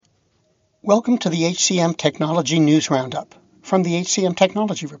Welcome to the HCM Technology News Roundup from the HCM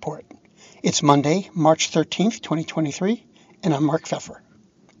Technology Report. It's Monday, March 13th, 2023, and I'm Mark Pfeffer.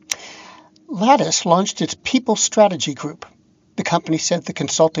 Lattice launched its People Strategy Group. The company said the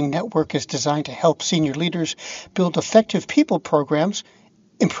consulting network is designed to help senior leaders build effective people programs,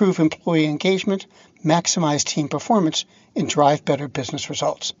 improve employee engagement, maximize team performance, and drive better business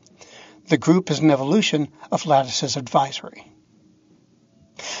results. The group is an evolution of Lattice's advisory.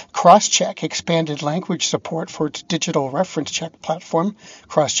 Crosscheck expanded language support for its digital reference check platform,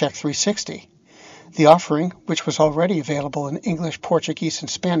 Crosscheck 360. The offering, which was already available in English, Portuguese, and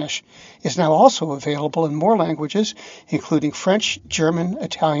Spanish, is now also available in more languages, including French, German,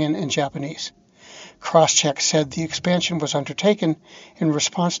 Italian, and Japanese. Crosscheck said the expansion was undertaken in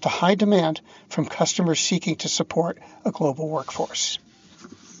response to high demand from customers seeking to support a global workforce.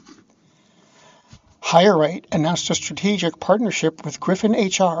 HireRight announced a strategic partnership with Griffin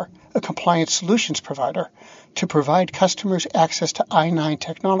HR, a compliance solutions provider, to provide customers access to I-9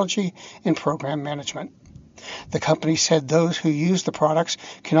 technology and program management. The company said those who use the products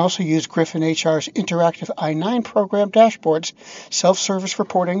can also use Griffin HR's interactive I-9 program dashboards, self-service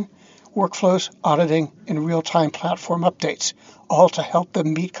reporting, workflows, auditing, and real-time platform updates, all to help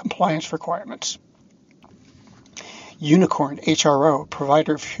them meet compliance requirements. Unicorn HRO,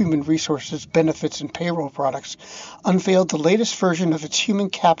 provider of human resources, benefits, and payroll products, unveiled the latest version of its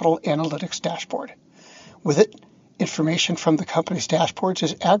human capital analytics dashboard. With it, information from the company's dashboards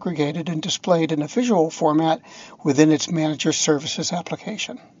is aggregated and displayed in a visual format within its manager services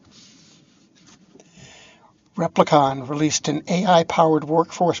application. Replicon released an AI-powered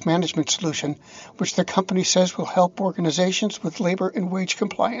workforce management solution, which the company says will help organizations with labor and wage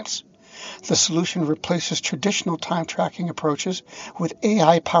compliance. The solution replaces traditional time tracking approaches with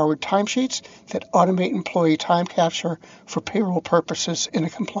AI-powered timesheets that automate employee time capture for payroll purposes in a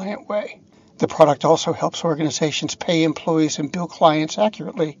compliant way. The product also helps organizations pay employees and bill clients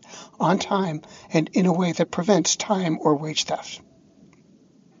accurately, on time, and in a way that prevents time or wage theft.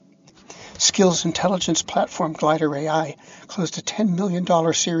 Skills intelligence platform Glider AI closed a $10 million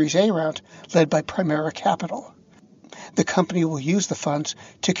Series A round led by Primera Capital. The company will use the funds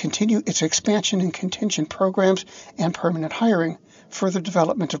to continue its expansion in contingent programs and permanent hiring, further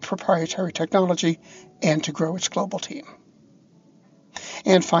development of proprietary technology, and to grow its global team.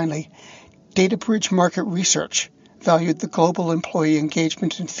 And finally, DataBridge Market Research valued the global employee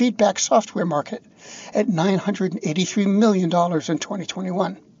engagement and feedback software market at $983 million in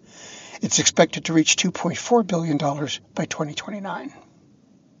 2021. It's expected to reach $2.4 billion by 2029.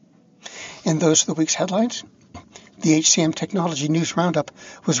 And those are the week's headlines. The HCM Technology News Roundup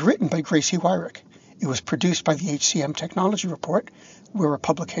was written by Gracie Wyrick. It was produced by the HCM Technology Report. We're a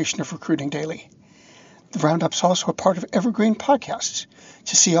publication of Recruiting Daily. The Roundup's also a part of Evergreen Podcasts.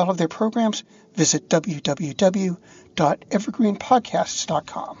 To see all of their programs, visit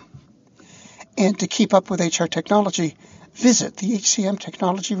www.evergreenpodcasts.com. And to keep up with HR technology, visit the HCM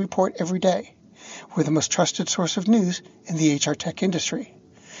Technology Report every day. We're the most trusted source of news in the HR tech industry.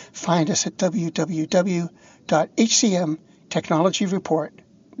 Find us at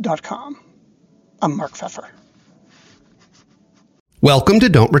www.hcmtechnologyreport.com. I'm Mark Pfeffer. Welcome to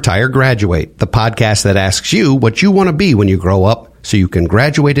Don't Retire, Graduate, the podcast that asks you what you want to be when you grow up so you can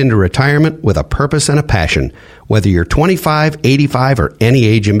graduate into retirement with a purpose and a passion, whether you're 25, 85, or any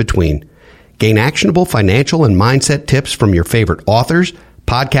age in between. Gain actionable financial and mindset tips from your favorite authors,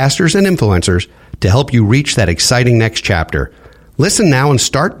 podcasters, and influencers to help you reach that exciting next chapter. Listen now and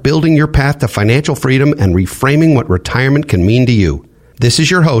start building your path to financial freedom and reframing what retirement can mean to you. This is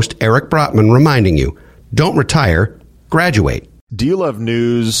your host, Eric Brotman, reminding you, don't retire, graduate. Do you love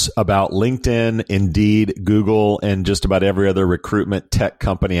news about LinkedIn, Indeed, Google, and just about every other recruitment tech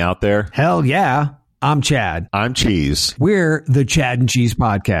company out there? Hell yeah. I'm Chad. I'm Cheese. We're the Chad and Cheese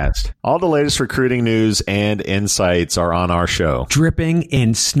Podcast. All the latest recruiting news and insights are on our show. Dripping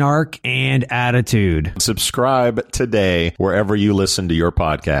in snark and attitude. Subscribe today wherever you listen to your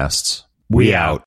podcasts. We out.